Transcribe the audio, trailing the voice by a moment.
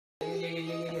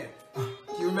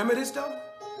Remember this though?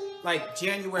 Like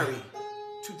January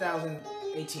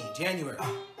 2018, January.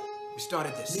 We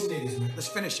started this. New niggas, man. Let's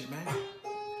finish it, man.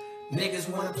 Niggas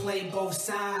wanna play both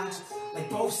sides,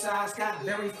 like both sides got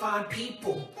very fine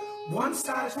people. One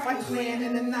side is fighting Klan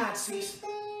and the Nazis,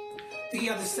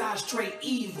 the other side straight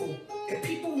evil. If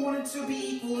people wanted to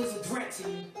be equal is a threat to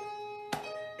you,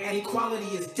 and equality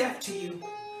is death to you,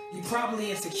 you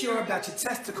probably insecure about your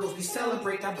testicles. We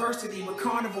celebrate diversity with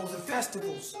carnivals and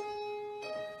festivals.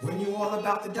 When you all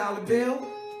about the dollar bill,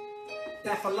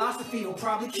 that philosophy will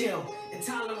probably kill.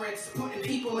 Intolerance, putting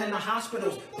people in the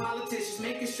hospitals. Politicians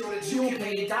making sure that you can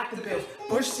pay your doctor bills.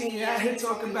 Bush Senior out here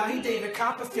talking about he David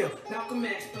Copperfield. Malcolm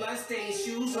X, bloodstained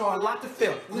shoes are a lot to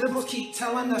fill. Liberals keep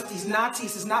telling us these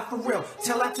Nazis is not for real.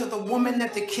 Tell that to the woman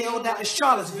that they killed out in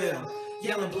Charlottesville.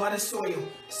 Yelling blood and soil,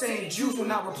 saying Jews will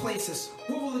not replace us.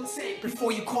 What will it take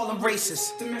before you call them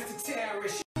racist? Domestic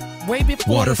terrorists. Way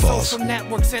before Waterfalls. the social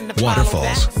networks and the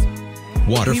Waterfalls.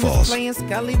 Waterfalls. playing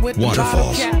Scully with the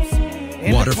Waterfalls. bottle caps.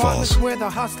 In Waterfalls. the where the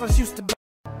hustlers used to be.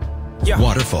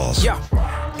 Waterfalls.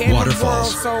 In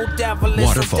Waterfalls. the world so devilish,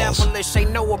 Waterfalls. so devilish.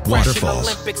 Ain't no oppression.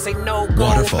 Waterfalls. Olympics ain't no gold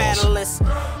Waterfalls. medalist.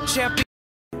 Champion.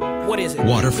 What is it?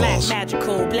 Waterfalls. Black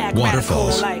magical, black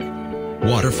Waterfalls. radical, like.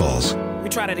 Waterfalls. We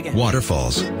try that again.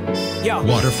 Waterfalls. Yo,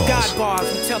 Waterfalls. God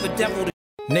bars, we tell the devil to.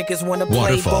 Niggas wanna play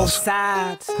Waterfalls. both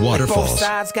sides. Waterfalls. Both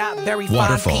sides got very fine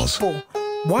Waterfalls. people.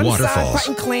 One Waterfalls. side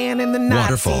fighting Klan and the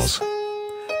Nazis. Waterfalls.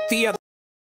 The other